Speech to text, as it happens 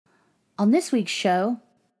On this week's show,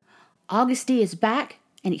 August D is back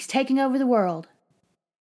and he's taking over the world.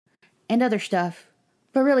 And other stuff,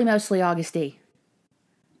 but really mostly August D.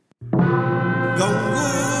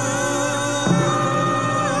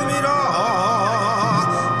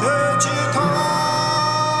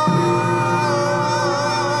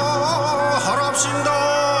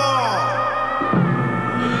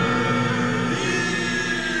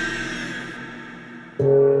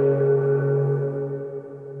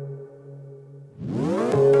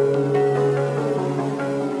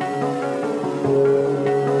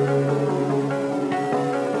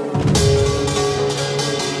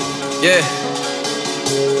 Yeah.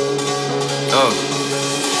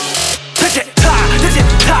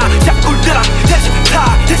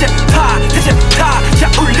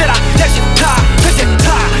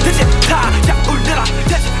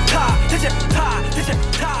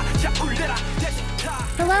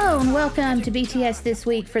 Hello and welcome to BTS This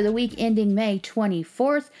Week for the week ending May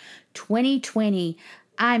 24th, 2020.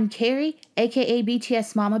 I'm Carrie, aka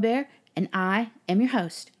BTS Mama Bear, and I am your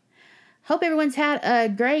host. Hope everyone's had a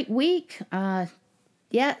great week.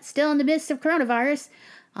 Still in the midst of coronavirus.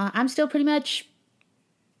 I'm still pretty much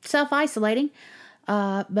self-isolating.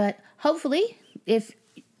 But hopefully, if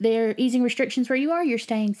they're easing restrictions where you are, you're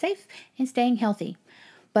staying safe and staying healthy.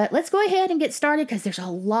 But let's go ahead and get started because there's a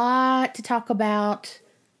lot to talk about.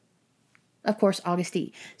 Of course, August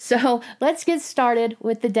D. So let's get started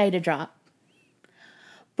with the data drop.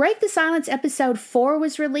 Break the Silence episode 4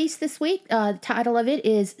 was released this week. The title of it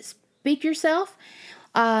is Speak Yourself.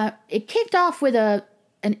 It kicked off with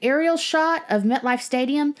an aerial shot of MetLife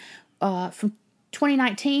Stadium from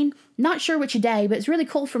 2019. Not sure which day, but it's really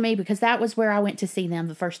cool for me because that was where I went to see them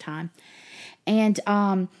the first time. And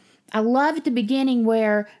I love at the beginning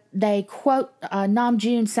where they quote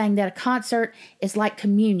Namjoon saying that a concert is like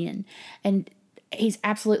communion. And he's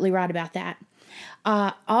absolutely right about that.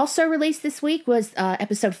 Also released this week was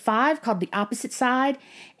episode 5 called The Opposite Side,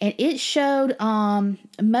 and it showed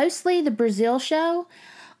mostly the Brazil show,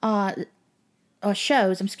 there were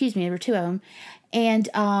 2 of them, and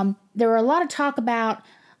there were a lot of talk about,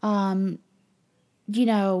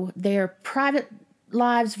 their private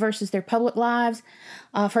lives versus their public lives.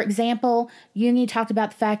 For example, Yoongi talked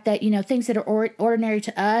about the fact that, things that are ordinary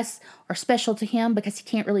to us are special to him because he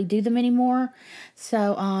can't really do them anymore.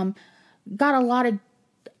 So, got a lot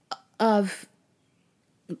of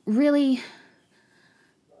really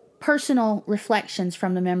personal reflections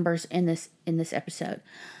from the members in this episode.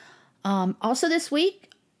 Also this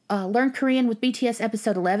week, Learn Korean with BTS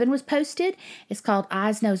episode 11 was posted. It's called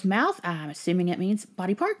Eyes, Nose, Mouth. I'm assuming it means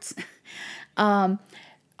body parts.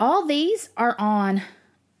 All these are on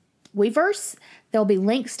Weverse. There'll be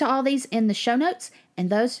links to all these in the show notes,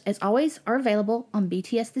 and those, as always, are available on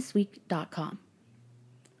btsthisweek.com.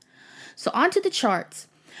 So on to the charts.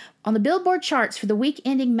 On the Billboard charts for the week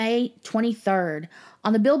ending May 23rd,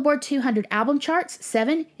 on the Billboard 200 album charts,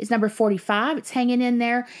 7 is number 45. It's hanging in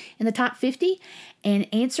there in the top 50. And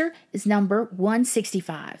Answer is number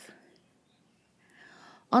 165.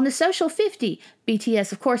 On the Social 50,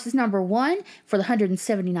 BTS, of course, is number 1 for the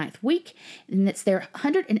 179th week. And it's their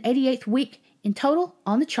 188th week in total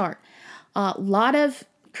on the chart. A lot of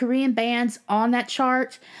Korean bands on that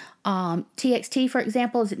chart. TXT, for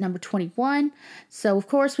example, is at number 21. So, of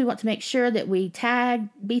course, we want to make sure that we tag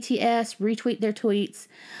BTS, retweet their tweets,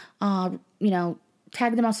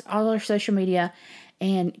 tag them on all our social media,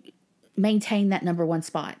 and maintain that number 1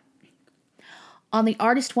 spot. On the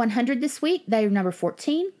Artist 100 this week, they are number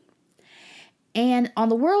 14. And on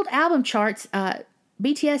the World Album charts,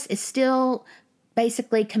 BTS is still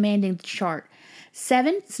basically commanding the chart.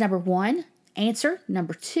 7 is number 1. Answer,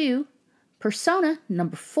 number 2. Persona,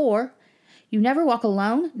 number 4, You Never Walk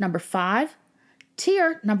Alone, number 5,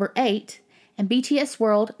 Tear, number 8, and BTS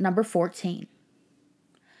World, number 14.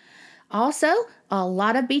 Also, a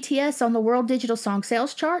lot of BTS on the World Digital Song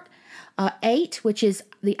Sales chart. 8, which is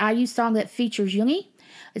the IU song that features Yoongi,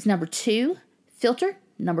 is number 2, Filter,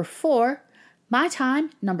 number 4, My Time,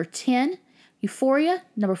 number 10, Euphoria,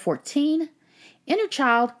 number 14, Inner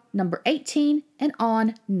Child, number 18, and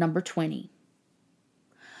On, number 20.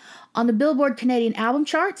 On the Billboard Canadian Album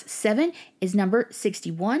Charts, 7 is number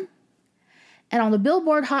 61. And on the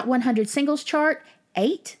Billboard Hot 100 Singles Chart,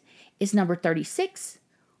 8 is number 36.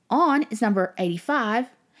 On is number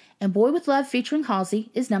 85. And Boy With Love featuring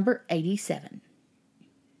Halsey is number 87.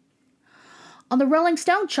 On the Rolling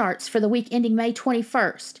Stone charts for the week ending May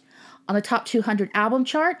 21st, on the Top 200 Album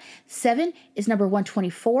Chart, 7 is number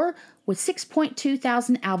 124 with 6.2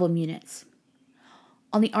 thousand album units.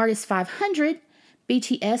 On the Artist 500,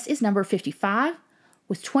 BTS is number 55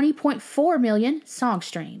 with 20.4 million song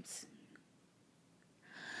streams.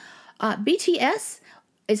 BTS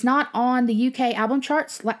is not on the UK album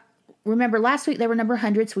charts. Remember, last week they were number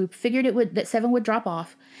 100, so we figured that 7 would drop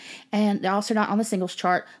off. And they're also not on the singles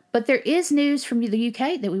chart. But there is news from the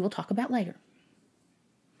UK that we will talk about later.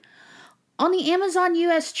 On the Amazon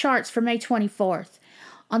US charts for May 24th,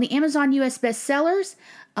 on the Amazon US bestsellers,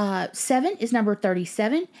 7 is number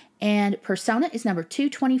 37, and Persona is number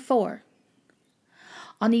 224.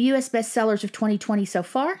 On the US bestsellers of 2020 so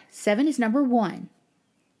far, 7 is number 1.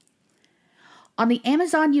 On the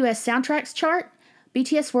Amazon US soundtracks chart,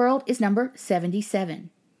 BTS World is number 77.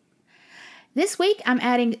 This week, I'm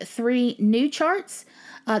adding 3 new charts.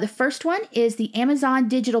 The first one is the Amazon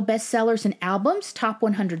Digital Bestsellers and Albums Top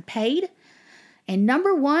 100 Paid. And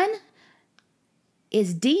number 1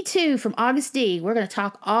 is D2 from August D. We're going to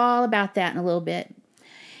talk all about that in a little bit.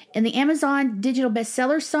 In the Amazon Digital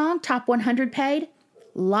Bestsellers song, Top 100 Paid,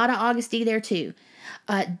 a lot of August D there too.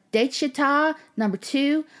 Daechwita, number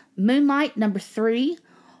 2. Moonlight, number 3.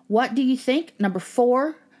 What Do You Think, number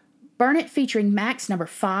 4. Burn It featuring Max, number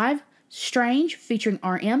 5. Strange featuring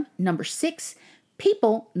RM, number 6.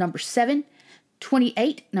 People, number 7.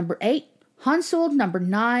 28, number 8. Hansul, number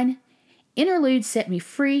 9. Interlude Set Me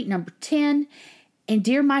Free, number 10. And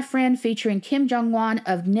Dear My Friend featuring Kim Jong-won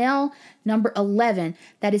of Nell, number 11.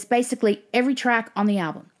 That is basically every track on the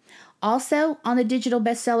album. Also, on the digital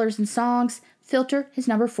bestsellers and songs, Filter is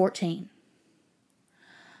number 14.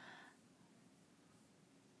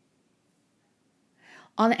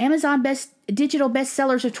 On the Amazon Digital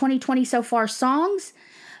Bestsellers of 2020 so far songs,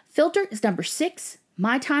 Filter is number 6,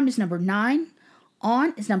 My Time is number 9,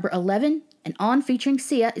 On is number 11, and On featuring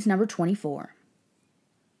Sia is number 24.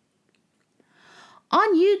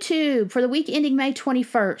 On YouTube for the week ending May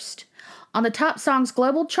 21st, on the Top Songs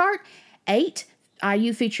Global chart, 8,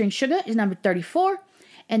 IU featuring Suga is number 34,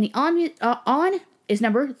 and the On is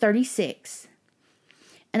number 36.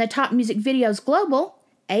 And the Top Music Videos Global,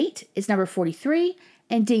 8 is number 43,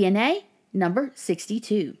 and DNA, number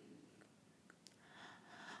 62.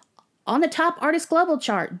 On the Top Artist Global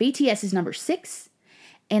chart, BTS is number 6.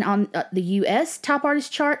 And on the US Top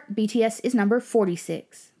Artist chart, BTS is number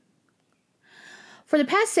 46. For the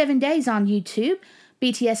past 7 days on YouTube,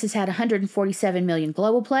 BTS has had 147 million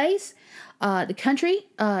global plays.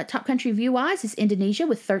 The top country view-wise is Indonesia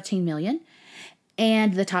with 13 million.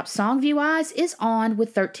 And the top song view-wise is On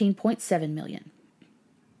with 13.7 million.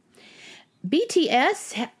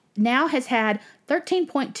 BTS now has had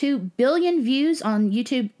 13.2 billion views on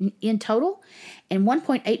YouTube in total, and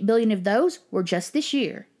 1.8 billion of those were just this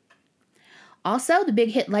year. Also, the Big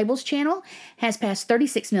Hit Labels channel has passed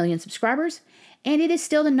 36 million subscribers, and it is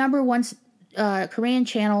still the number 1 Korean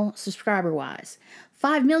channel subscriber-wise.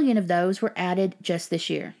 5 million of those were added just this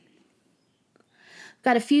year.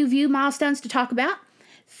 Got a few view milestones to talk about.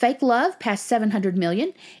 Fake Love passed 700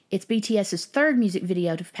 million. It's BTS's 3rd music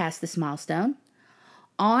video to pass this milestone.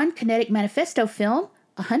 On Kinetic Manifesto film,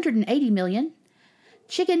 180 million.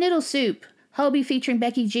 Chicken Noodle Soup, Hobie featuring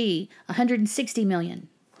Becky G, 160 million.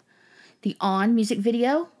 The On music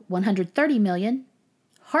video, 130 million.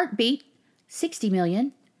 Heartbeat, 60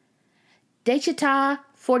 million. Daechwita,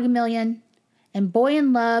 40 million. And Boy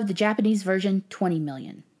in Love, the Japanese version, 20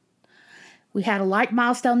 million. We had a like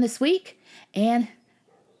milestone this week, and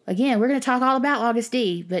again, we're going to talk all about August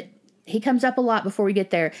D, but he comes up a lot before we get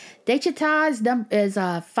there. Daechwita is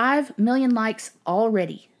 5 million likes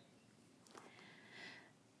already.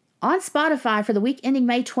 On Spotify for the week ending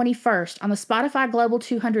May 21st, on the Spotify Global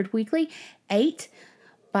 200 Weekly, 8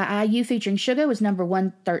 by IU featuring Suga was number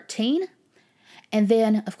 113. And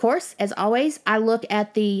then, of course, as always, I look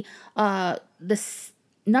at the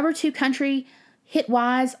number 2 country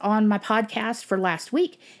hit-wise on my podcast for last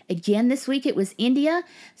week. Again, this week it was India.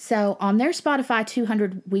 So on their Spotify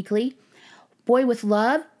 200 Weekly, Boy With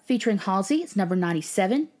Love featuring Halsey is number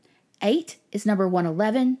 97. 8 is number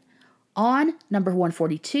 111. On, number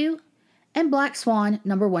 142. And Black Swan,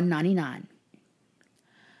 number 199.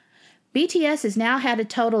 BTS has now had a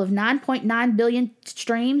total of 9.9 billion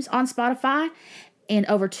streams on Spotify, and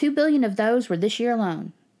over 2 billion of those were this year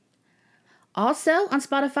alone. Also, on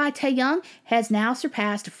Spotify, Taehyung has now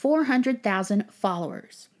surpassed 400,000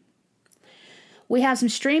 followers. We have some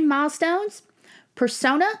stream milestones.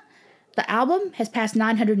 Persona, the album, has passed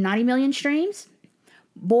 990 million streams.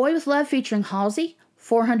 Boy With Love featuring Halsey,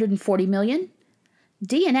 440 million.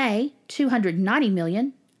 DNA, 290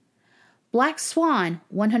 million. Black Swan,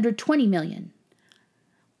 120 million.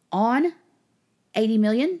 On, 80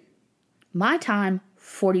 million. My Time,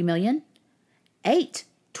 40 million. 8,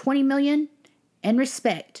 20 million. And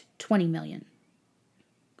Respect, 20 million.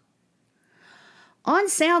 On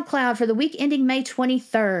SoundCloud for the week ending May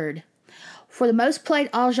 23rd, For the most played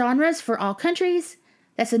all genres for all countries,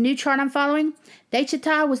 that's a new chart I'm following,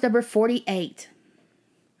 Dechita was number 48.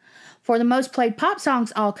 For the most played pop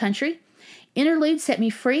songs all country, Interlude Set Me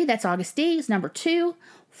Free, that's August D, is number 2.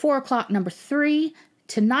 4 O'Clock, number 3.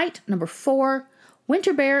 Tonight, number 4.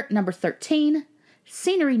 Winter Bear, number 13.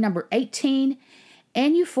 Scenery, number 18.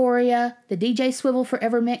 And Euphoria, the DJ Swivel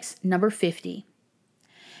Forever Mix, number 50.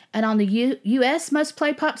 And on the U.S. Most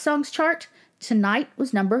Played Pop Songs chart, Tonight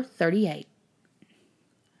was number 38.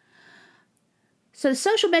 So the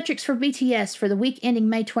social metrics for BTS for the week ending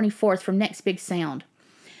May 24th from Next Big Sound.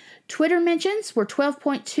 Twitter mentions were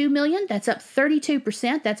 12.2 million. That's up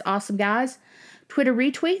 32%. That's awesome, guys. Twitter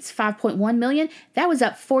retweets, 5.1 million. That was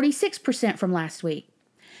up 46% from last week.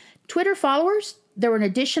 Twitter followers, there were an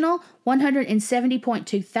additional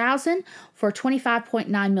 170.2 thousand for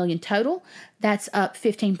 25.9 million total. That's up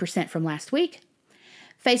 15% from last week.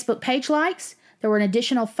 Facebook page likes, there were an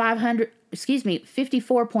additional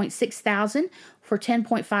 54.6 thousand for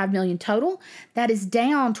 10.5 million total. That is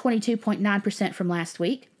down 22.9% from last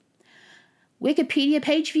week. Wikipedia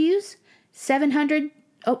page views,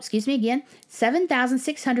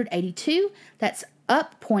 7,682. That's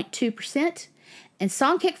up 0.2%. And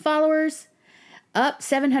Songkick followers, up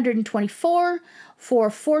 724 for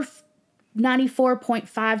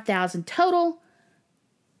 494.5 thousand total,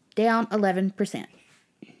 down 11%.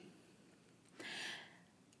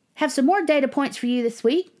 Have some more data points for you this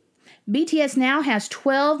week. BTS now has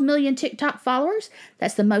 12 million TikTok followers.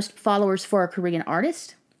 That's the most followers for a Korean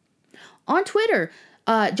artist. On Twitter,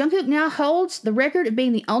 Jungkook now holds the record of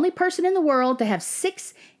being the only person in the world to have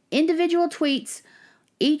 6 individual tweets,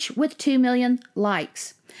 each with 2 million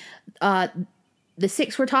likes. The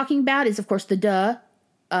 6 we're talking about is, of course, the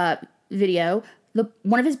video,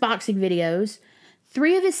 one of his boxing videos,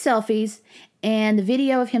 3 of his selfies, and the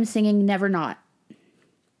video of him singing Never Not.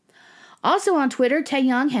 Also on Twitter,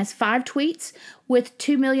 Taehyung has 5 tweets with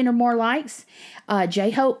 2 million or more likes.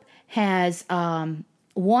 J-Hope has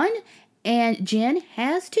 1, and Jin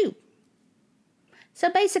has 2.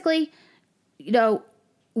 So basically,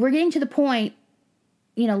 we're getting to the point,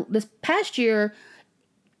 this past year,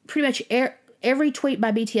 pretty much every tweet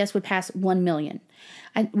by BTS would pass 1 million.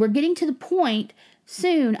 And we're getting to the point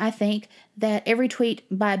soon, I think, that every tweet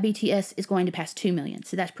by BTS is going to pass 2 million.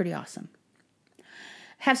 So that's pretty awesome.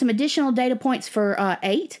 Have some additional data points for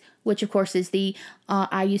 8, which of course is the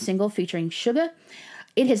IU single featuring Suga.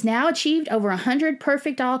 It has now achieved over 100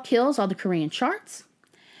 perfect all kills on the Korean charts.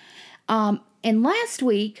 And last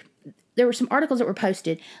week, there were some articles that were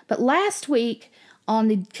posted, but last week on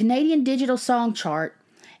the Canadian Digital Song Chart,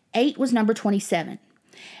 8 was number 27.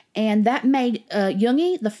 And that made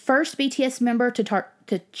Yoongi the first BTS member to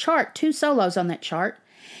chart 2 solos on that chart.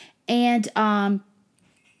 And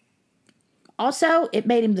also, it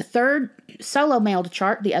made him the 3rd solo male to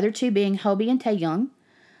chart, the other 2 being Hobi and Taehyung.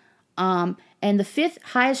 And the 5th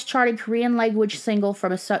highest charted Korean language single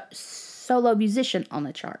from a solo musician on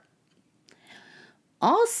the chart.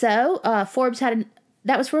 Also, Forbes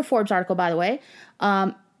that was for a Forbes article, by the way.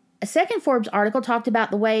 A second Forbes article talked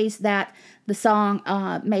about the ways that the song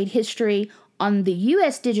made history on the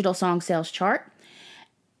U.S. Digital Song Sales chart.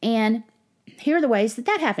 And here are the ways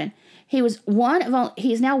that happened. He is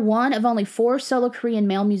now one of only 4 solo Korean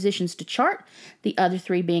male musicians to chart, the other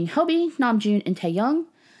 3 being Hobi, Namjoon, and Taehyung.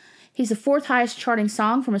 He's the 4th highest charting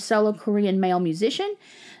song from a solo Korean male musician.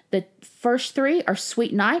 The first 3 are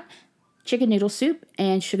Sweet Night, Chicken Noodle Soup,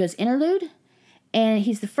 and Suga's Interlude. And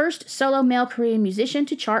he's the first solo male Korean musician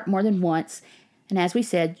to chart more than once. And as we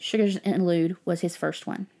said, Suga's Interlude was his first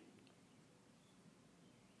one.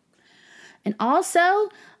 And also,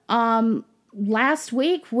 last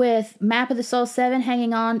week with Map of the Soul 7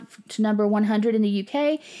 hanging on to number 100 in the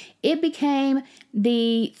UK, it became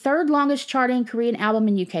the 3rd longest charting Korean album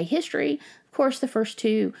in UK history. Of course, the first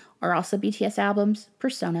 2 are also BTS albums,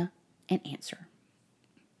 Persona and Answer.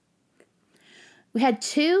 We had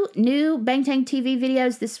 2 new Bangtan TV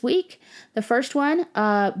videos this week. The first one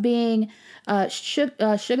being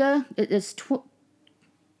Suga. It is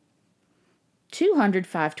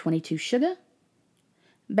 200-522 Suga.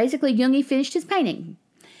 Basically, Yoongi finished his painting.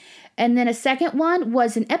 And then a second one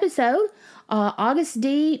was an episode, August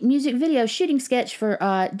D music video shooting sketch for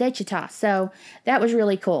Dechita. So that was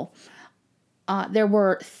really cool. There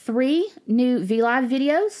were 3 new V-Live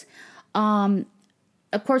videos.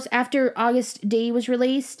 Of course, after August D was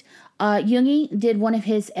released, Yoongi did one of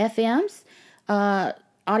his FMs,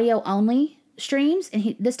 audio-only streams,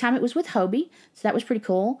 and this time it was with Hobi, so that was pretty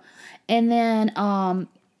cool. And then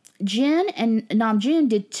Jin and Namjoon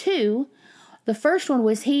did 2. The first one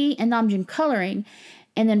was he and Namjoon coloring,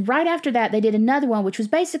 And then right after that, they did another one, which was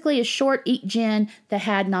basically a short Eat Jin that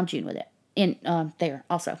had Namjoon with it in there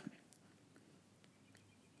also.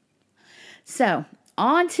 So,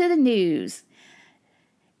 on to the news.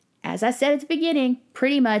 As I said at the beginning,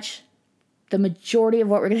 pretty much the majority of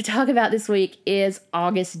what we're going to talk about this week is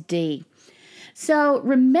August D. So,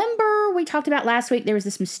 remember we talked about last week, there was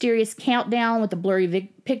this mysterious countdown with the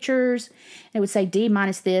blurry pictures. And it would say D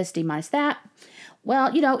minus this, D minus that.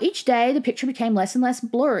 Well, each day the picture became less and less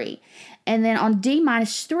blurry. And then on D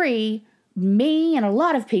minus 3, me and a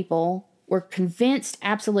lot of people were convinced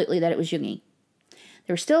absolutely that it was Yoongi.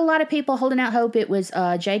 There were still a lot of people holding out hope it was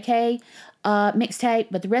JK mixtape,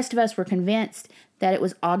 but the rest of us were convinced that it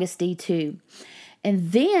was August D2.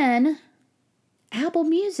 And then Apple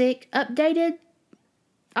Music updated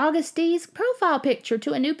August D's profile picture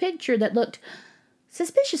to a new picture that looked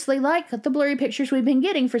suspiciously like the blurry pictures we've been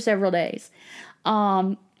getting for several days.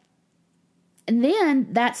 And then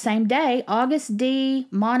that same day, August D,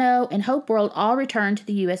 Mono, and Hope World all returned to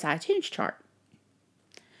the US iTunes chart.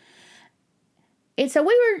 And so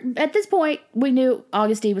at this point, we knew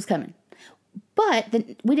August D was coming. But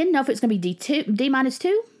we didn't know if it was going to be D minus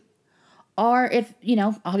 2, or if,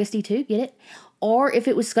 August D2, get it? Or if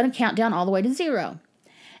it was going to count down all the way to 0.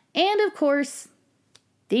 And of course,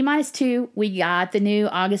 D minus 2, we got the new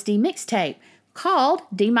August D mixtape called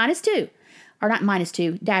D minus 2. Or not minus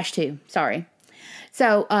 2, dash 2, sorry.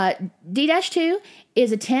 So D-2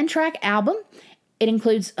 is a 10-track album. It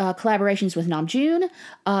includes collaborations with Namjoon,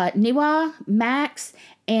 Niwa, Max,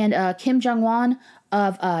 and Kim Jong-won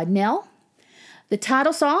of Nell. The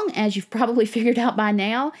title song, as you've probably figured out by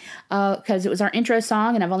now, because it was our intro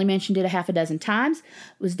song, and I've only mentioned it a half a dozen times,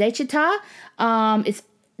 was Dechita. It's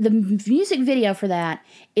the music video for that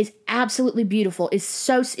is absolutely beautiful.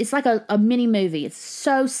 It's like a mini movie. It's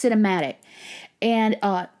so cinematic, and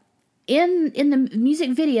in the music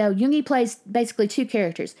video, Yoongi plays basically two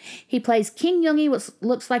characters. He plays King Yoongi, which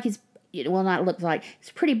looks like he's he's a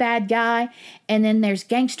pretty bad guy, and then there's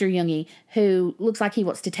Gangster Yoongi, who looks like he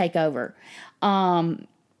wants to take over. Awesome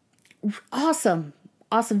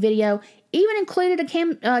video. Even included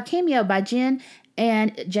a cameo by Jin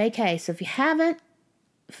and JK. So if you haven't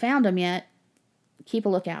found them yet, keep a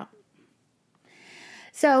lookout.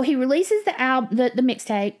 So he releases the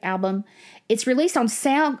mixtape album. It's released on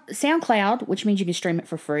SoundCloud, which means you can stream it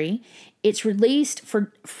for free. It's released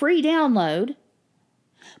for free download,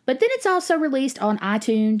 but then it's also released on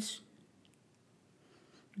iTunes,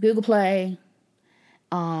 Google Play.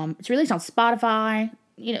 It's released on Spotify.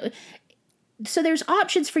 So there's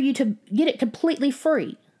options for you to get it completely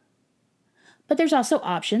free. But there's also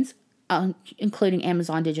options, including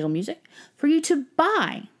Amazon Digital Music, for you to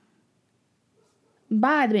buy the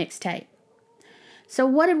mixtape. So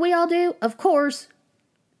what did we all do? Of course,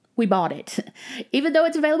 we bought it. Even though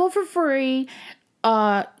it's available for free,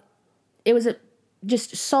 it was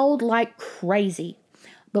just sold like crazy.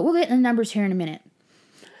 But we'll get into the numbers here in a minute.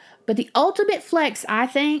 But the ultimate flex, I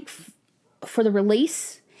think, for the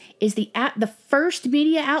release is the first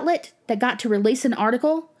media outlet that got to release an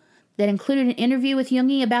article that included an interview with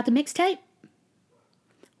Yoongi about the mixtape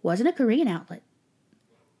wasn't a Korean outlet.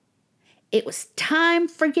 It was Time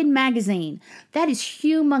freaking Magazine. That is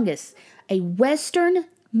humongous. A Western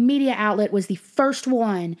media outlet was the first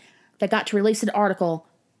one that got to release an article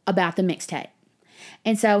about the mixtape.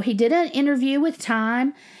 And so he did an interview with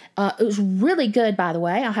Time. It was really good, by the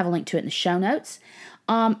way. I'll have a link to it in the show notes.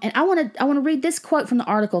 And I want to read this quote from the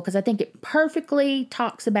article because I think it perfectly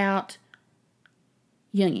talks about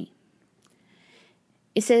Yoongi.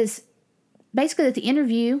 It says, basically that the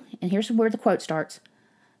interview, and here's where the quote starts,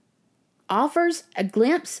 offers a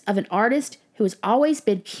glimpse of an artist who has always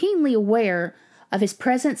been keenly aware of his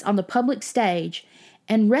presence on the public stage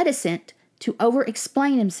and reticent to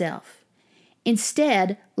over-explain himself,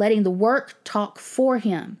 instead letting the work talk for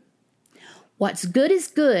him. What's good is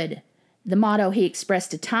good, the motto he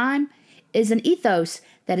expressed to Time, is an ethos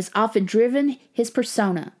that has often driven his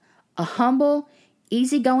persona, a humble,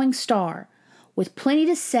 easygoing star, with plenty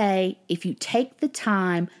to say if you take the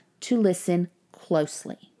time to listen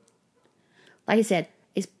closely. Like I said,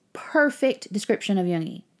 it's perfect description of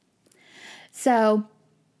Yoongi. So,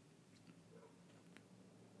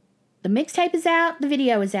 the mixtape is out, the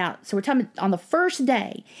video is out. So we're talking on the first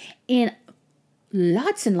day in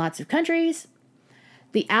lots and lots of countries.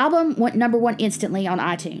 The album went number 1 instantly on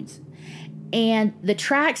iTunes. And the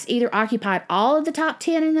tracks either occupied all of the top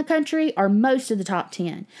 10 in the country or most of the top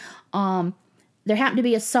 10. There happened to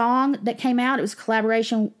be a song that came out. It was a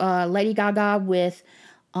collaboration, Lady Gaga with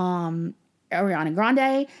Ariana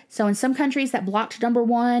Grande. So in some countries that blocked number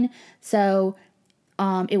 1. So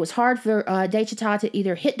It was hard for Daechwita to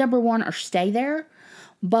either hit number one or stay there.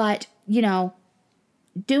 But,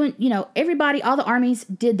 everybody, all the armies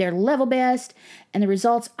did their level best. And the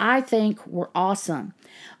results, I think, were awesome.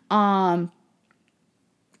 And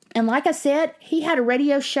like I said, he had a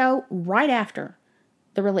radio show right after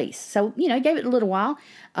the release. So, he gave it a little while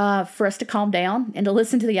for us to calm down and to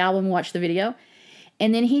listen to the album and watch the video.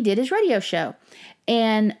 And then he did his radio show.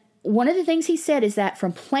 And one of the things he said is that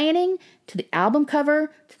from planning to the album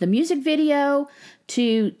cover, to the music video,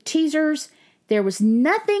 to teasers, there was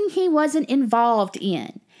nothing he wasn't involved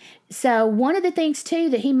in. So one of the things, too,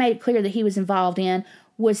 that he made clear that he was involved in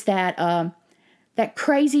was that that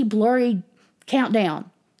crazy, blurry countdown.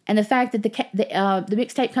 And the fact that the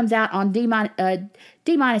mixtape comes out on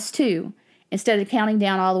D-2 instead of counting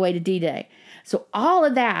down all the way to D-Day. So all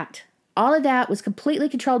of that was completely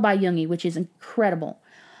controlled by Yoongi, which is incredible.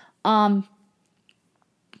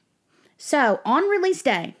 So on release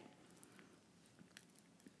day,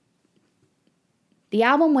 the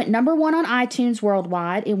album went number one on iTunes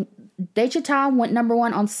worldwide. Daechwita went number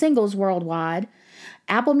one on singles worldwide.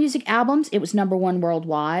 Apple Music albums, it was number one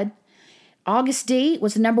worldwide. August D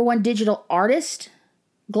was the number one digital artist,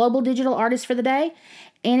 global digital artist for the day,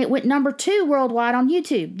 and it went number two worldwide on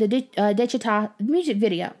YouTube, the Daechwita music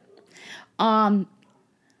video.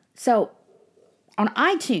 So on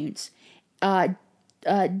iTunes,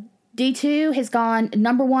 D2 has gone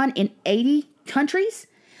number one in 80 countries.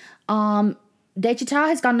 Daechwita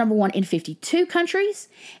has gone number one in 52 countries.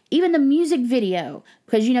 Even the music video,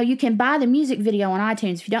 because you can buy the music video on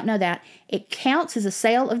iTunes. If you don't know that, it counts as a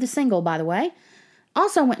sale of the single, by the way.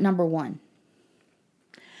 Also went number one.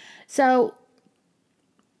 So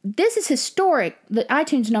this is historic, the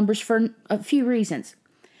iTunes numbers, for a few reasons.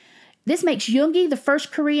 This makes Yoongi the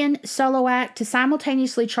first Korean solo act to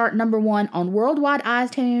simultaneously chart number one on worldwide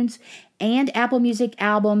iTunes and Apple Music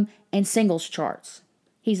album and singles charts.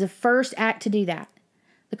 He's the first act to do that.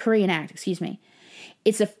 The Korean act, excuse me.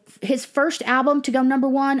 It's his first album to go number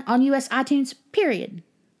one on US iTunes, period.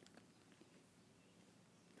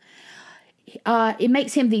 It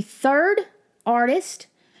makes him the third artist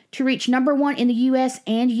to reach number one in the US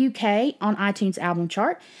and UK on iTunes album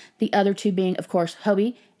chart. The other two being, of course,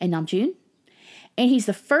 Hobi and Namjoon. And he's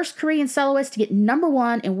the first Korean soloist to get number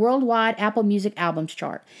one in worldwide Apple Music albums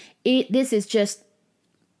chart. This is just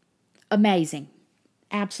amazing.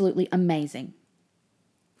 Absolutely amazing.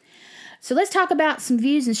 So let's talk about some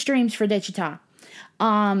views and streams for Daechwita.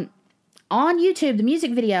 On YouTube, the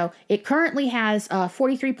music video, it currently has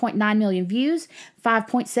 43.9 million views,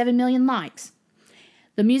 5.7 million likes.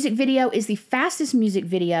 The music video is the fastest music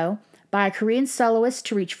video by a Korean soloist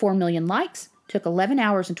to reach 4 million likes. Took 11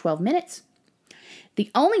 hours and 12 minutes.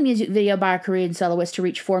 The only music video by a Korean soloist to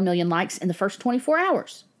reach 4 million likes in the first 24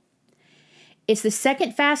 hours. It's the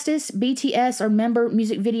second fastest BTS or member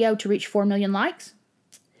music video to reach 4 million likes.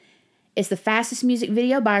 It's the fastest music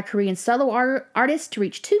video by a Korean solo artist to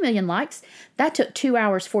reach 2 million likes. That took 2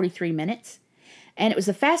 hours, 43 minutes. And it was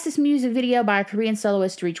the fastest music video by a Korean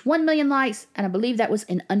soloist to reach 1 million likes, and I believe that was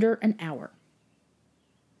in under an hour.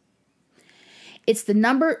 It's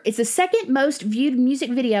the second most viewed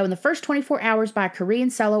music video in the first 24 hours by a Korean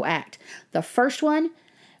solo act. The first one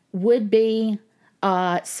would be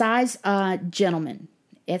Psy's Gentleman.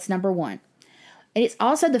 It's number one. And it's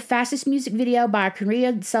also the fastest music video by a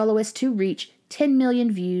Korean soloist to reach 10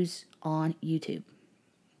 million views on YouTube.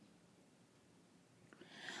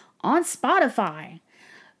 On Spotify,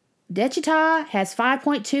 Daechwita has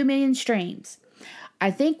 5.2 million streams.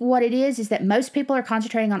 I think what it is that most people are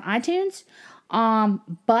concentrating on iTunes,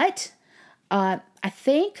 but I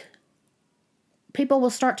think people will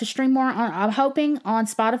start to stream more I'm hoping on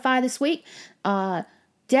Spotify this week.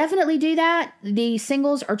 Definitely do that. The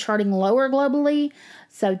singles are charting lower globally,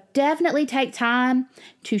 so definitely take time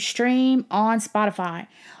to stream on Spotify.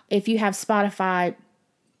 If you have Spotify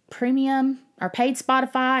Premium or paid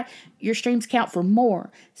Spotify, your streams count for more.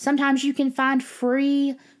 Sometimes you can find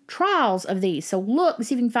free trials of these. So look and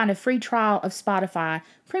see if you can find a free trial of Spotify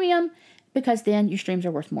Premium, because then your streams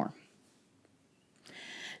are worth more.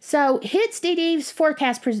 So Hits DD's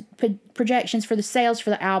forecast projections for the sales for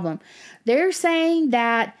the album. They're saying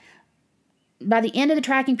that by the end of the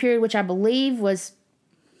tracking period, which I believe was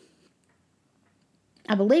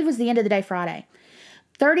the end of the day Friday,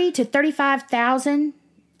 30 to 35,000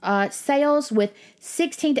 sales, with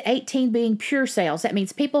 16 to 18 being pure sales. That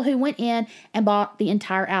means people who went in and bought the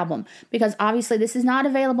entire album, because obviously this is not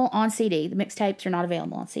available on CD. The mixtapes are not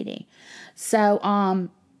available on CD. So,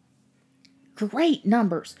 great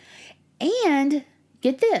numbers. And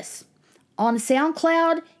get this, on the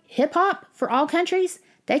SoundCloud Hip Hop for all countries,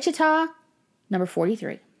 Daechwita number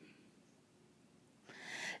 43.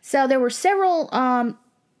 So there were several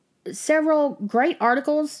great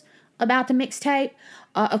articles about the mixtape.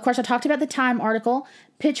 Of course, I talked about the Time article.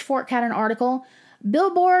 Pitchfork had an article.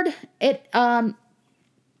 Billboard, it had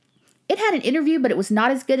an interview, but it was not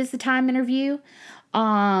as good as the Time interview.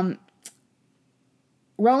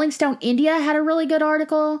 Rolling Stone India had a really good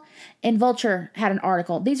article, and Vulture had an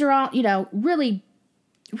article. These are all, really,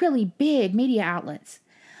 really big media outlets.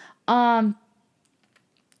 Also,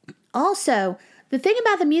 the thing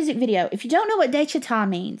about the music video, if you don't know what Dechita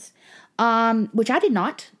means, which I did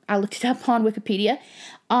not, I looked it up on Wikipedia.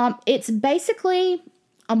 It's basically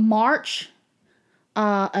a march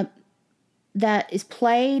that is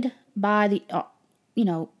played by the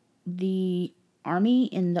army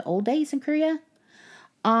in the old days in Korea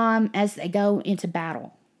as they go into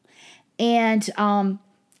battle. And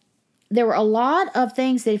there were a lot of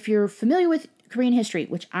things that if you're familiar with Korean history,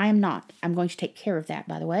 which I am not, I'm going to take care of that,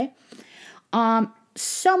 by the way.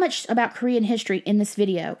 So much about Korean history in this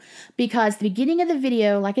video, because the beginning of the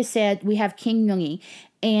video, like I said, we have King Myung-hee,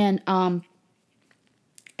 and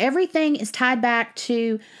everything is tied back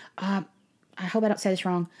to, I hope I don't say this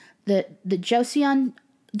wrong, the Joseon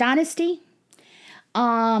dynasty.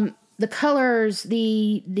 The colors,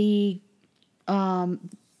 the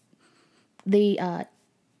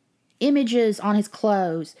images on his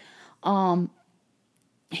clothes.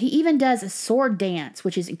 He even does a sword dance,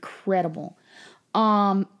 which is incredible.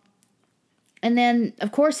 And then,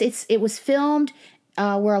 of course, it was filmed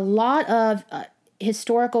where a lot of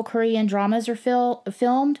historical Korean dramas are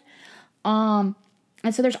filmed. And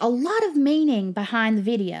so there's a lot of meaning behind the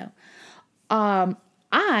video.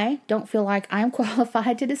 I don't feel like I am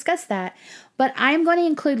qualified to discuss that, but I am going to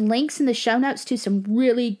include links in the show notes to some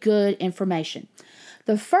really good information.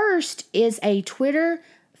 The first is a Twitter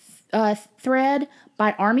thread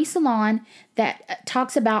by Army Salon that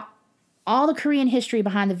talks about all the Korean history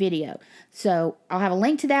behind the video. So I'll have a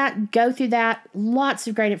link to that. Go through that. Lots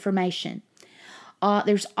of great information.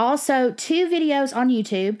 There's also 2 videos on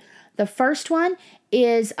YouTube. The first one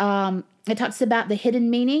is it talks about the hidden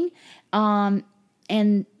meaning and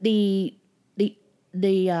the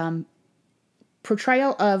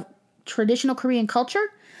portrayal of traditional Korean culture.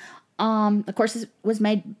 Of course, this was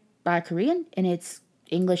made by a Korean and it's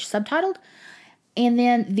English subtitled. And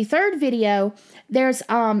then the third video, there's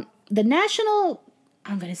the National,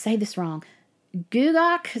 I'm going to say this wrong,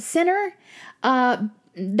 Gugak Center.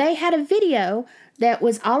 They had a video that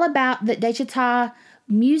was all about the Daechwita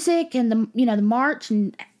music and the march,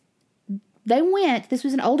 and they went, this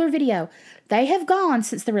was an older video. They have gone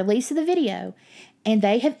since the release of the video, and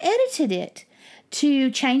they have edited it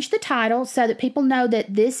to change the title so that people know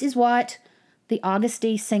that this is what the August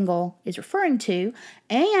D single is referring to,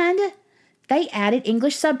 and they added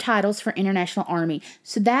English subtitles for International Army.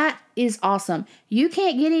 So that is awesome. You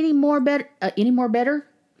can't get any more better.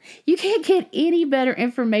 You can't get any better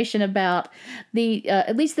information about the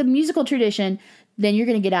at least the musical tradition than you're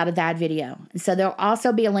going to get out of that video. And so there'll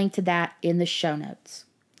also be a link to that in the show notes.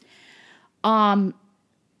 Now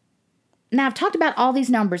I've talked about all these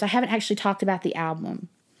numbers. I haven't actually talked about the album.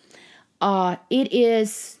 It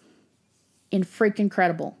is freaking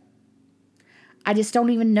incredible. I just don't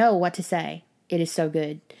even know what to say. It is so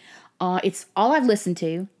good. It's all I've listened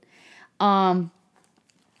to. And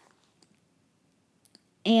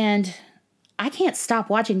I can't stop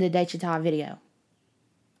watching the Daechwita video.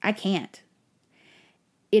 I can't.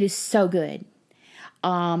 It is so good.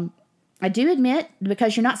 I do admit,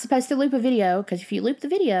 because you're not supposed to loop a video, because if you loop the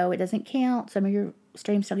video, it doesn't count. Some of your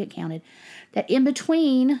streams don't get counted. That in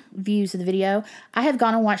between views of the video, I have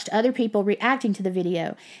gone and watched other people reacting to the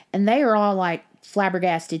video, and they are all like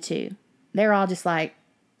flabbergasted too. They're all just like,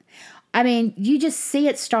 you just see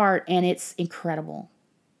it start, and it's incredible.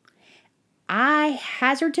 I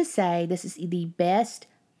hazard to say this is the best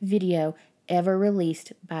video ever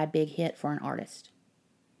released by a big hit for an artist.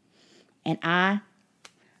 And I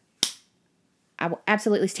will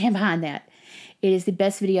absolutely stand behind that. It is the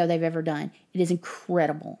best video they've ever done. It is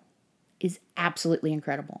incredible. It is absolutely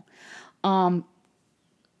incredible. The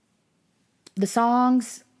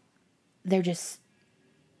songs, they're just,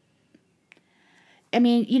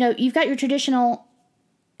 you've got your traditional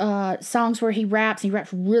songs where he raps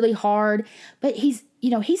really hard, but he's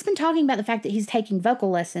been talking about the fact that he's taking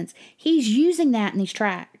vocal lessons. He's using that in these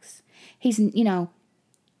tracks. He's,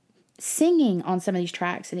 singing on some of these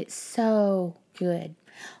tracks, and it's so good.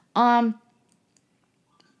 I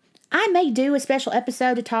may do a special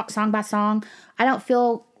episode to talk song by song. I don't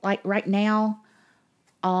feel like right now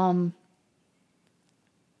that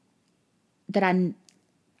I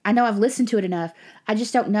know I've listened to it enough. I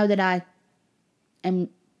just don't know that I am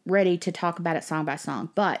ready to talk about it song by song.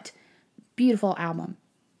 But beautiful album.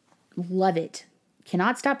 Love it.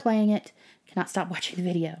 Cannot stop playing it. Cannot stop watching the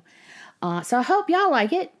video. So I hope y'all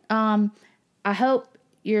like it. I hope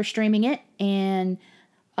you're streaming it. And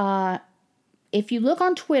if you look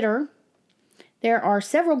on Twitter, there are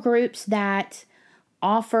several groups that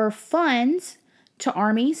offer funds to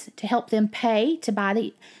armies to help them pay to buy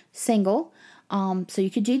the single. So you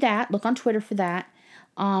could do that. Look on Twitter for that.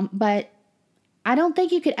 But I don't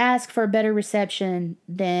think you could ask for a better reception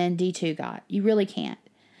than D2 got. You really can't.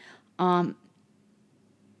 And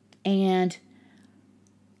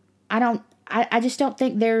I just don't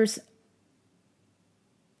think there's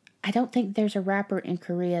a rapper in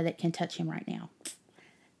Korea that can touch him right now.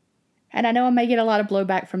 And I know I may get a lot of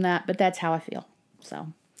blowback from that, but that's how I feel. So,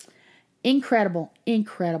 incredible,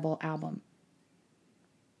 incredible album.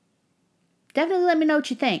 Definitely let me know what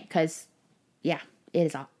you think, because, yeah, it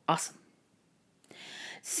is awesome.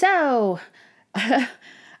 So,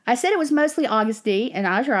 I said it was mostly August-y, and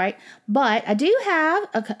I was right, but I do have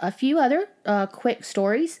a few other quick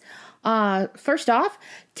stories. First off,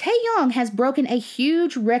 Taehyung has broken a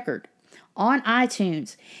huge record on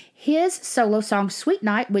iTunes. His solo song "Sweet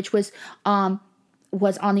Night," which was on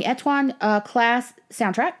the Etoile class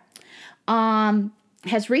soundtrack,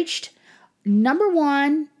 has reached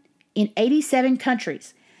 #1 in 87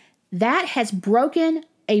 countries. That has broken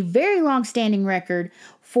a very long-standing record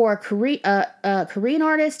for a Korean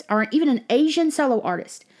artist or even an Asian solo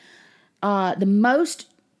artist. The most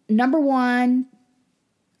 #1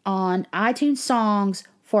 on iTunes songs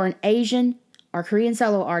for an Asian or Korean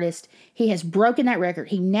solo artist. He has broken that record.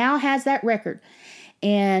 He now has that record.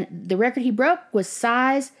 And the record he broke was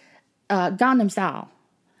Psy's Gangnam Style.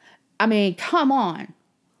 I mean, come on.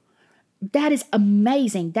 That is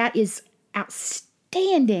amazing. That is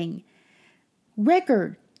outstanding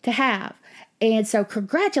record to have. And so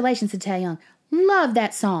congratulations to Taehyung. Love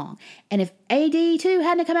that song. And if AD2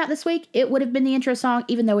 hadn't come out this week, it would have been the intro song,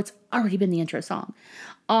 even though it's already been the intro song.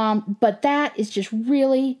 But that is just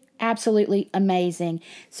really absolutely amazing.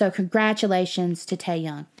 So congratulations to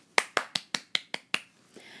Taehyung.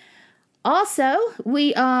 Also,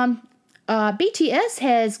 BTS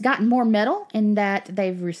has gotten more metal in that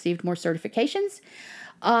they've received more certifications.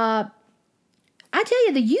 I tell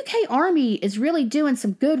you, the UK Army is really doing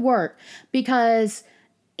some good work, because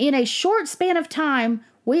in a short span of time,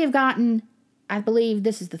 we have gotten, I believe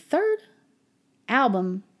this is the third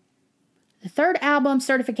album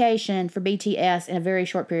certification for BTS in a very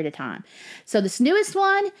short period of time. So this newest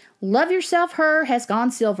one, Love Yourself Her, has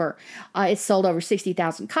gone silver. It's sold over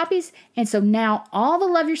 60,000 copies. And so now all the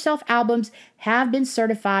Love Yourself albums have been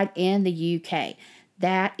certified in the UK.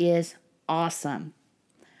 That is awesome.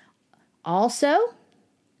 Also,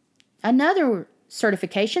 another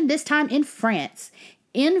certification, this time in France.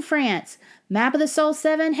 In France, Map of the Soul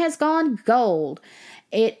 7 has gone gold.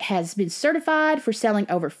 It has been certified for selling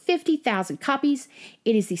over 50,000 copies.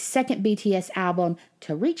 It is the second BTS album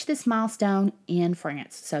to reach this milestone in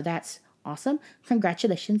France. So that's awesome.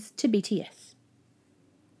 Congratulations to BTS.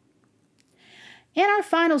 And our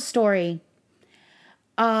final story.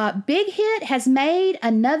 Big Hit has made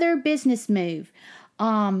another business move.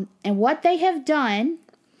 And what they have done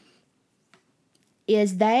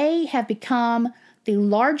is they have become the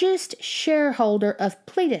largest shareholder of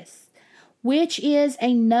Pledis, which is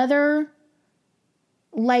another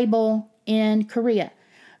label in Korea.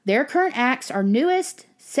 Their current acts are NU'EST,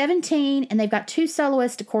 17, and they've got 2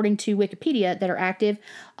 soloists, according to Wikipedia, that are active.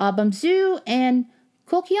 Bumzu and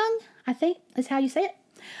Kokyung, I think is how you say it.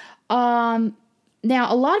 Now,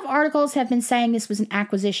 a lot of articles have been saying this was an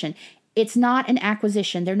acquisition. It's not an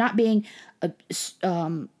acquisition. They're not being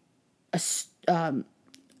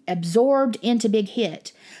absorbed into Big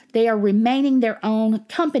Hit. They are remaining their own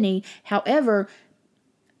company. However,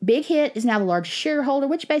 Big Hit is now the largest shareholder,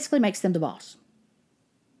 which basically makes them the boss.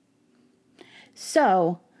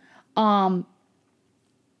 So, they'd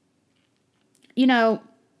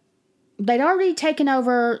already taken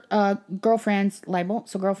over Girlfriend's label,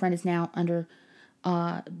 so Girlfriend is now under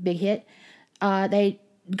Big Hit. They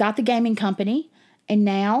got the gaming company, and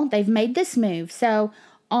now they've made this move. So,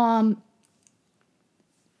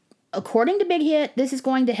 according to Big Hit, this is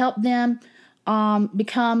going to help them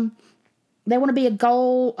become. They want to be a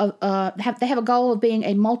goal of. They have a goal of being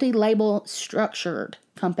a multi-label structured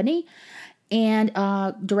company, and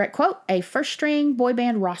direct quote, a first-string boy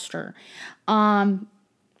band roster.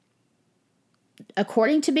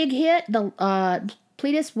 According to Big Hit, the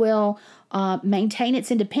Pledis will maintain its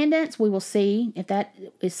independence. We will see if that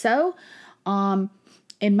is so.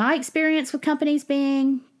 In my experience with companies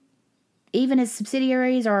being, even as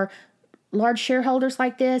subsidiaries, are large shareholders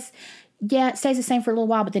like this, yeah, it stays the same for a little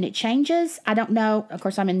while, but then it changes. I don't know. Of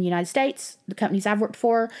course, I'm in the United States. The companies I've worked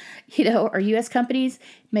for, are U.S. companies,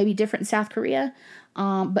 maybe different in South Korea.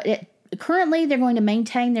 But currently, they're going to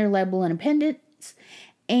maintain their label independence,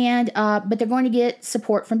 but they're going to get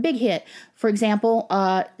support from Big Hit. For example,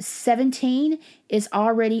 17 is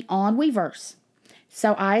already on Weverse.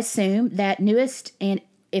 So I assume that NU'EST, and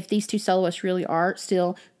if these two soloists really are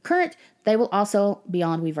still current, they will also be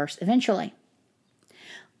on Weverse eventually.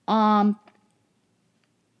 All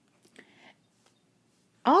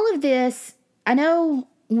of this, I know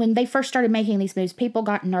when they first started making these moves, people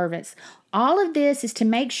got nervous. All of this is to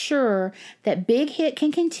make sure that Big Hit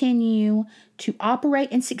can continue to operate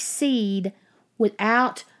and succeed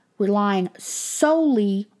without relying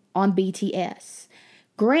solely on BTS.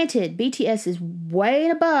 Granted, BTS is way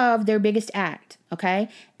above their biggest act, okay?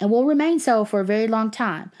 And will remain so for a very long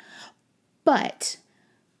time. But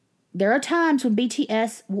there are times when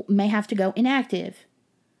BTS may have to go inactive.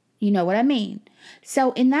 You know what I mean?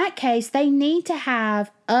 So in that case, they need to have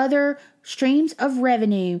other streams of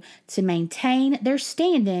revenue to maintain their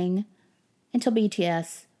standing until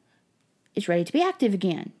BTS is ready to be active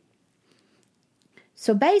again.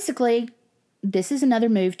 So basically, this is another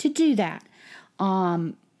move to do that.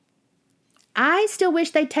 I still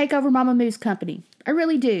wish they'd take over Mamamoo's company. I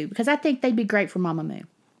really do, because I think they'd be great for Mamamoo.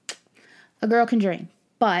 A girl can dream.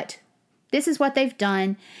 But this is what they've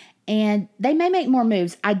done, and they may make more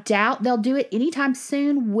moves. I doubt they'll do it anytime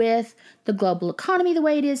soon with the global economy the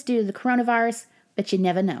way it is due to the coronavirus, but you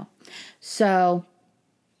never know. So,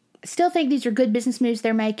 I still think these are good business moves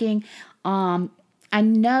they're making. I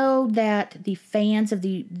know that the fans of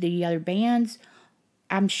the other bands,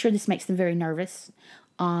 I'm sure this makes them very nervous.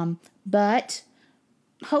 But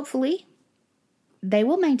hopefully they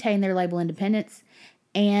will maintain their label independence,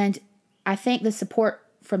 and I think the support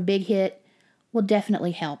from Big Hit will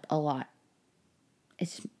definitely help a lot.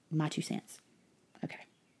 It's my 2 cents. Okay.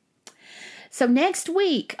 So next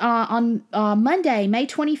week, on Monday, May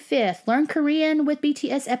 25th, Learn Korean with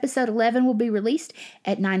BTS episode 11 will be released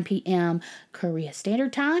at 9 p.m. Korea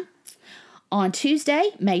Standard Time. On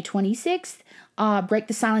Tuesday, May 26th, Break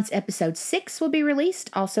the Silence episode 6 will be released,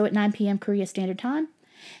 also at 9 p.m. Korea Standard Time.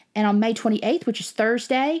 And on May 28th, which is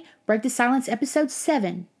Thursday, Break the Silence episode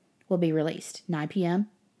 7 will be released, 9 p.m.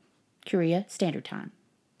 Korea Standard Time.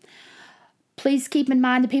 Please keep in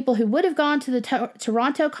mind the people who would have gone to the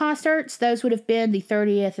Toronto concerts. Those would have been the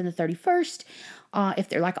 30th and the 31st. If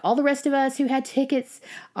they're like all the rest of us who had tickets,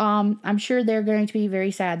 I'm sure they're going to be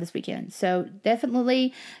very sad this weekend. So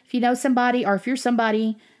definitely, if you know somebody, or if you're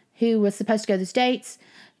somebody who was supposed to go to the States,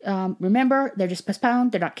 remember, they're just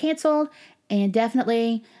postponed. They're not canceled. And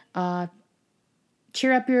definitely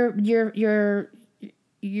cheer up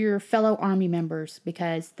your fellow Army members,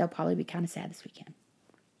 because they'll probably be kind of sad this weekend.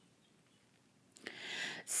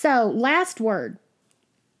 So, last word.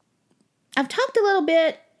 I've talked a little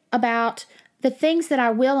bit about the things that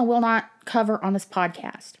I will and will not cover on this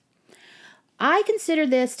podcast. I consider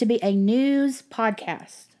this to be a news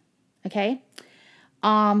podcast, okay?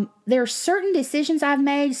 There are certain decisions I've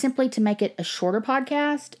made simply to make it a shorter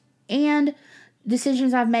podcast, and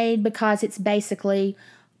decisions I've made because it's basically,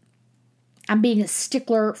 I'm being a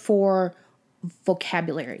stickler for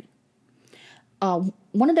vocabulary.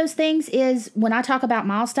 One of those things is when I talk about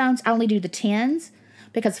milestones, I only do the 10s,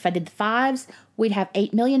 because if I did the 5s, we'd have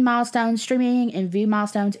 8 million milestones streaming and view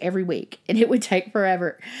milestones every week, and it would take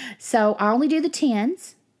forever. So I only do the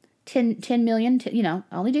 10s, 10 million, I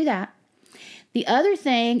only do that. The other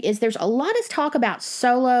thing is there's a lot of talk about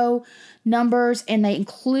solo numbers, and they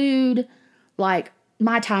include like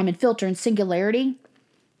My Time and Filter and Singularity.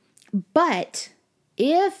 But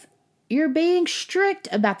if you're being strict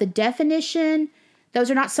about the definition, those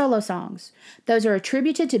are not solo songs. Those are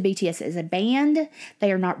attributed to BTS as a band. They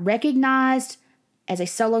are not recognized as a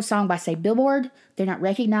solo song by, say, Billboard. They're not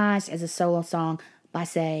recognized as a solo song by,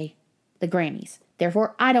 say, the Grammys.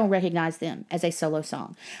 Therefore, I don't recognize them as a solo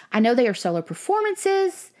song. I know they are solo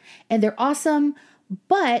performances, and they're awesome,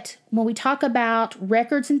 but when we talk about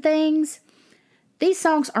records and things, these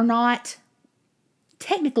songs are not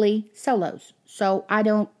technically solos, so I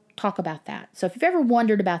don't talk about that. So if you've ever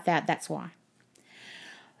wondered about that, that's why.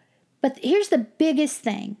 But here's the biggest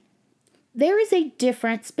thing. There is a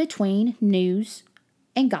difference between news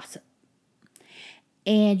and gossip.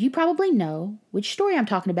 And you probably know which story I'm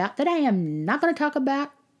talking about that I am not going to talk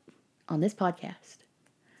about on this podcast.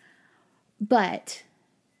 But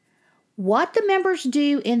what the members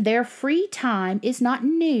do in their free time is not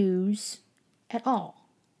news at all.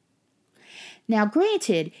 Now,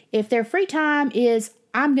 granted, if their free time is,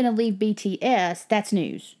 I'm going to leave BTS, that's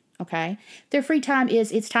news. Okay? Their free time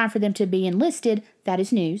is it's time for them to be enlisted. That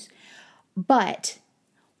is news. But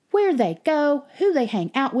where they go, who they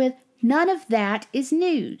hang out with, none of that is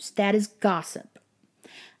news. That is gossip.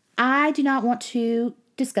 I do not want to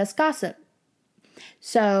discuss gossip.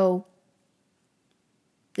 So,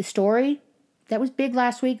 the story that was big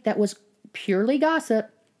last week, that was purely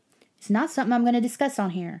gossip, it's not something I'm going to discuss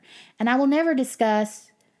on here. And I will never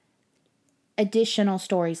discuss additional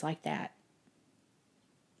stories like that.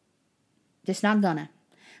 Just not gonna.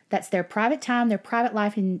 That's their private time, their private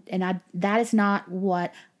life, and that is not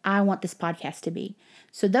what I want this podcast to be.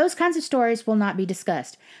 So those kinds of stories will not be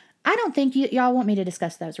discussed. I don't think y'all want me to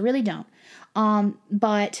discuss those. I really don't.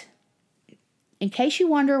 But in case you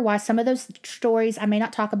wonder why some of those stories I may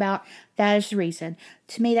not talk about, that is the reason.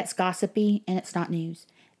 To me, that's gossipy and it's not news.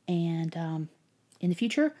 And in the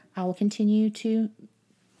future, I will continue to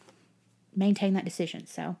maintain that decision.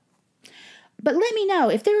 So, but let me know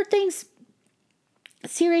if there are things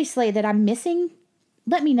seriously that I'm missing.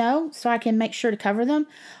 Let me know so I can make sure to cover them.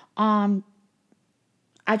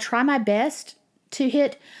 I try my best to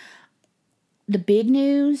hit the big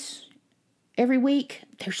news every week.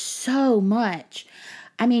 There's so much.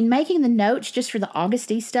 I mean, making the notes just for the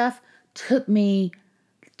August stuff took me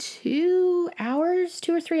 2 or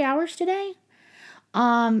 3 hours today.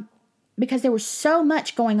 Because there was so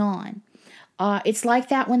much going on. It's like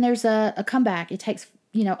that when there's a comeback. It takes,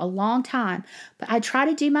 a long time. But I try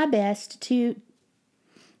to do my best to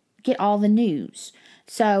get all the news.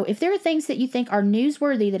 So if there are things that you think are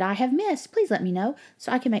newsworthy that I have missed, please let me know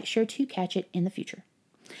so I can make sure to catch it in the future.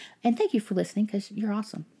 And thank you for listening because you're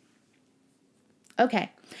awesome.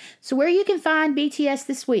 Okay, so where you can find BTS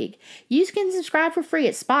this week. You can subscribe for free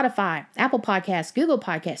at Spotify, Apple Podcasts, Google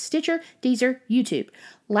Podcasts, Stitcher, Deezer, YouTube.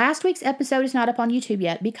 Last week's episode is not up on YouTube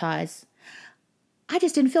yet because I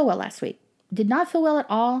just didn't feel well last week. Did not feel well at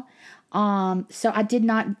all, so I did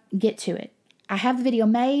not get to it. I have the video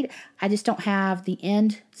made. I just don't have the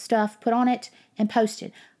end stuff put on it and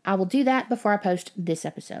posted. I will do that before I post this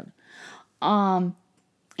episode. And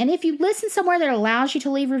if you listen somewhere that allows you to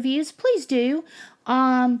leave reviews, please do.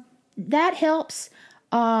 That helps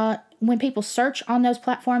when people search on those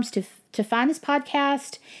platforms to find this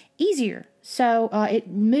podcast easier. So it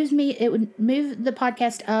would move the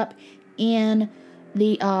podcast up in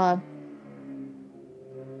the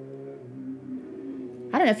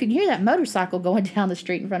I don't know if you can hear that motorcycle going down the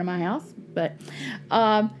street in front of my house, but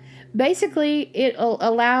basically it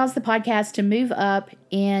allows the podcast to move up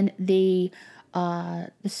in the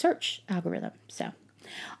search algorithm. So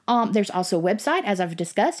there's also a website, as I've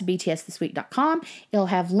discussed, btsthisweek.com. It'll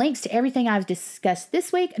have links to everything I've discussed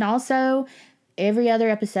this week and also every other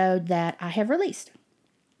episode that I have released.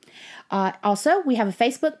 Also, we have a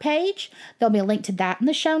Facebook page. There'll be a link to that in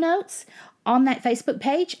the show notes. On that Facebook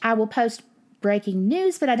page, I will post breaking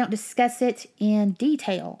news, but I don't discuss it in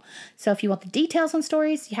detail. So if you want the details on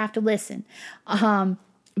stories, you have to listen.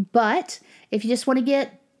 But if you just want to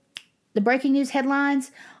get the breaking news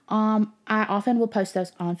headlines, I often will post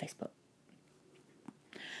those on Facebook.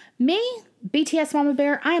 Me, BTS Mama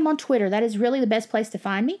Bear, I am on Twitter. That is really the best place to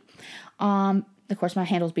find me. Of course, my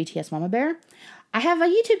handle is BTS Mama Bear. I have a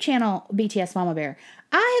YouTube channel, BTS Mama Bear.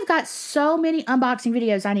 I have got so many unboxing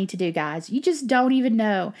videos I need to do, guys. You just don't even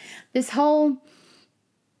know. This whole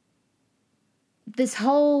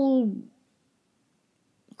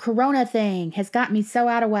Corona thing has got me so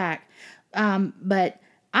out of whack. But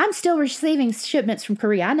I'm still receiving shipments from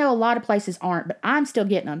Korea. I know a lot of places aren't, but I'm still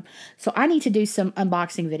getting them. So I need to do some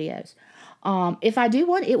unboxing videos. If I do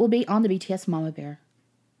one, it will be on the BTS Mama Bear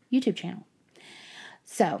YouTube channel.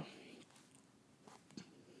 So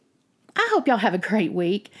I hope y'all have a great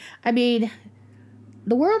week. I mean,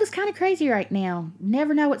 the world is kind of crazy right now.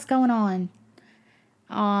 Never know what's going on.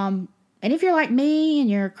 And if you're like me and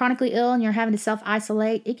you're chronically ill and you're having to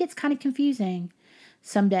self-isolate, it gets kind of confusing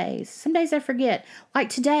some days. Some days I forget. Like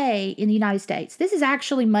today in the United States. This is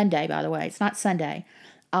actually Monday, by the way. It's not Sunday.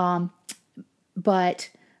 But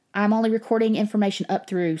I'm only recording information up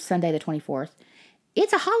through Sunday the 24th.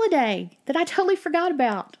 It's a holiday that I totally forgot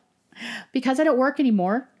about because I don't work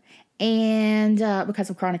anymore. And because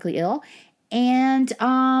I'm chronically ill, and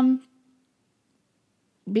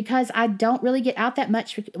because I don't really get out that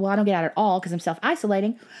much. Well, I don't get out at all because I'm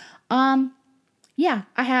self-isolating. Yeah,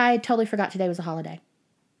 I totally forgot today was a holiday.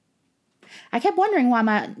 I kept wondering why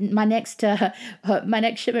my next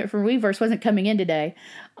shipment from Weverse wasn't coming in today.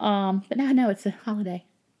 But now I know it's a holiday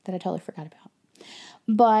that I totally forgot about.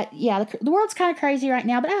 But yeah, the world's kind of crazy right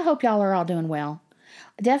now. But I hope y'all are all doing well.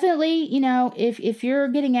 Definitely, if you're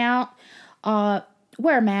getting out,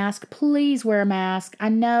 wear a mask. Please wear a mask. I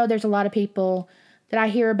know there's a lot of people that I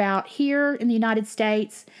hear about here in the United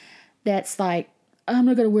States that's like, I'm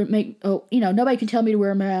not going to nobody can tell me to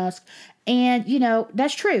wear a mask. And,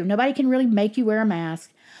 that's true. Nobody can really make you wear a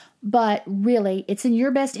mask. But really, it's in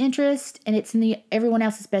your best interest and it's in everyone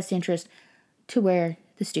else's best interest to wear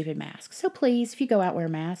the stupid mask. So please, if you go out, wear a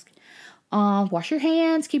mask. Wash your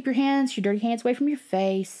hands, keep your dirty hands away from your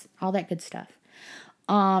face, all that good stuff.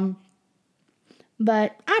 But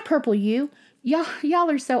I purple you.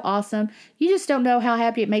 Y'all are so awesome. You just don't know how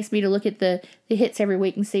happy it makes me to look at the hits every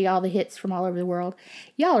week and see all the hits from all over the world.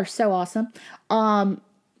 Y'all are so awesome. And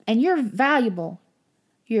you're valuable.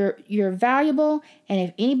 You're valuable, and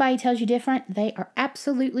if anybody tells you different, they are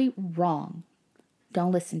absolutely wrong.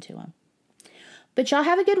 Don't listen to them. But y'all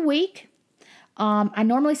have a good week. I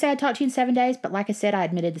normally say I'd talk to you in 7 days, but like I said, I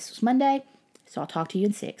admitted this was Monday, so I'll talk to you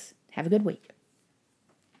in 6. Have a good week.